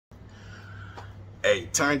Hey,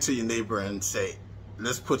 turn to your neighbor and say,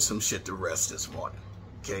 let's put some shit to rest this morning,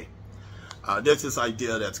 okay? There's this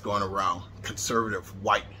idea that's going around conservative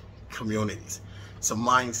white communities. It's a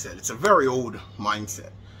mindset. It's a very old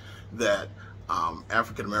mindset that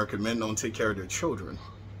African-American men don't take care of their children,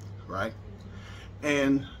 right?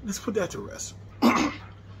 And let's put that to rest.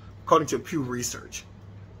 According to Pew Research,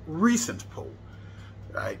 recent poll,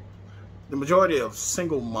 right? The majority of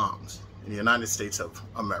single moms in the United States of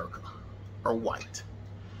America are white.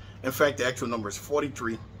 In fact, the actual number is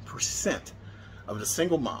 43% of the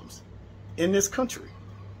single moms in this country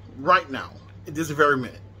right now, at this very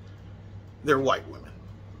minute, they're white women.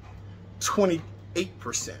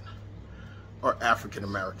 28% are African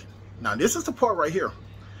American. Now, this is the part right here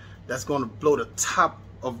that's going to blow the top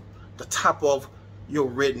of your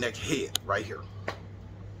redneck head right here.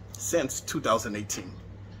 Since 2018,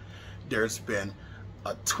 there's been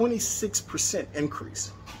a 26%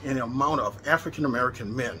 increase in the amount of African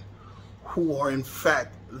American men who are in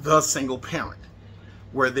fact the single parent,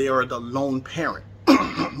 where they are the lone parent,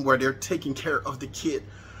 where they're taking care of the kid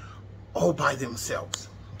all by themselves,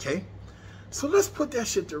 okay? So let's put that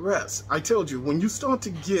shit to rest. I told you, when you start to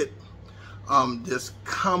get this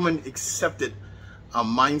common accepted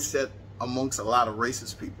mindset amongst a lot of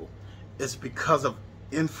racist people, it's because of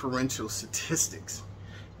inferential statistics.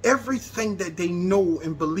 Everything that they know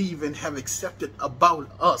and believe and have accepted about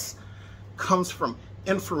us comes from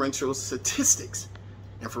inferential statistics.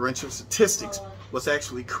 Inferential statistics was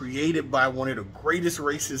actually created by one of the greatest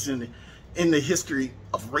races in the history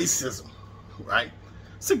of racism, right?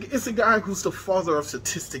 It's a guy who's the father of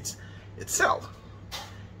statistics itself.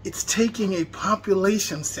 It's taking a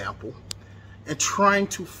population sample and trying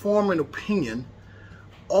to form an opinion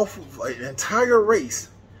off of an entire race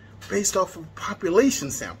based off of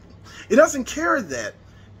population sample. It doesn't care that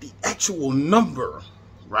the actual number,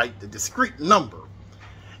 right, the discrete number,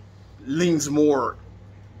 leans more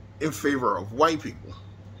in favor of white people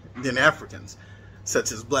than Africans,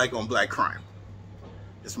 such as black on black crime.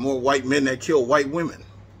 There's more white men that kill white women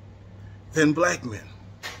than black men.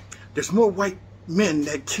 There's more white men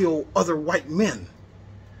that kill other white men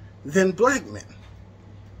than black men.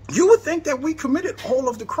 You would think that we committed all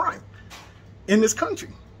of the crime in this country.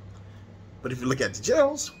 But if you look at the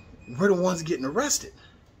jails, we're the ones getting arrested,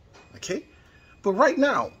 okay? But right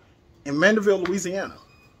now, in Mandeville, Louisiana,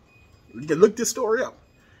 you can look this story up.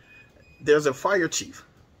 There's a fire chief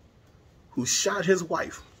who shot his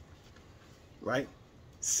wife, right?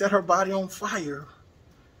 Set her body on fire,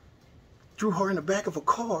 threw her in the back of a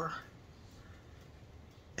car,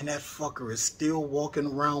 and that fucker is still walking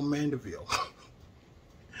around Mandeville.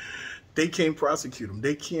 They can't prosecute him.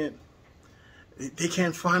 They can't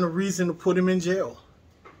find a reason to put him in jail.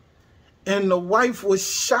 And the wife was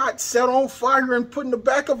shot, set on fire, and put in the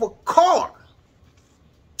back of a car.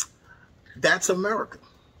 That's America.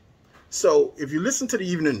 So if you listen to the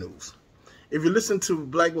evening news, if you listen to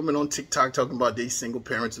black women on TikTok talking about they single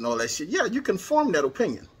parents and all that shit, yeah, you can form that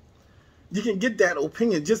opinion. You can get that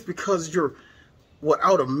opinion just because you're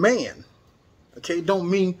without a man, okay? Don't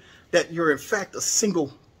mean that you're in fact a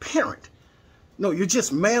single parent. No, you're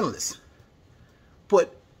just manless.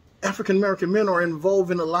 But African American men are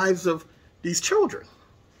involved in the lives of these children.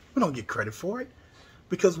 We don't get credit for it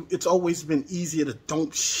because it's always been easier to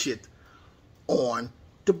dump shit on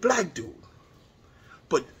the black dude.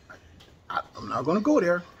 But I'm not going to go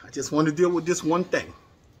there. I just want to deal with this one thing.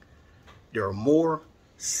 There are more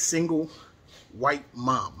single white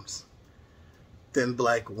moms than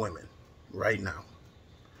black women right now.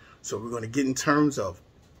 So we're going to get in terms of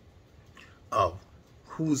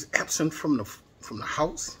who's absent from the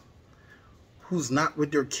house, who's not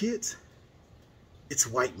with their kids. It's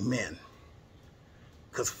white men.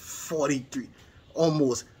 Because 43,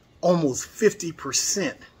 almost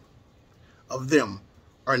 50% of them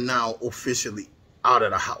are now officially out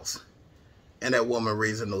of the house. And that woman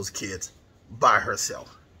raising those kids by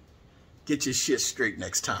herself. Get your shit straight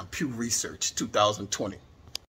next time. Pew Research 2020.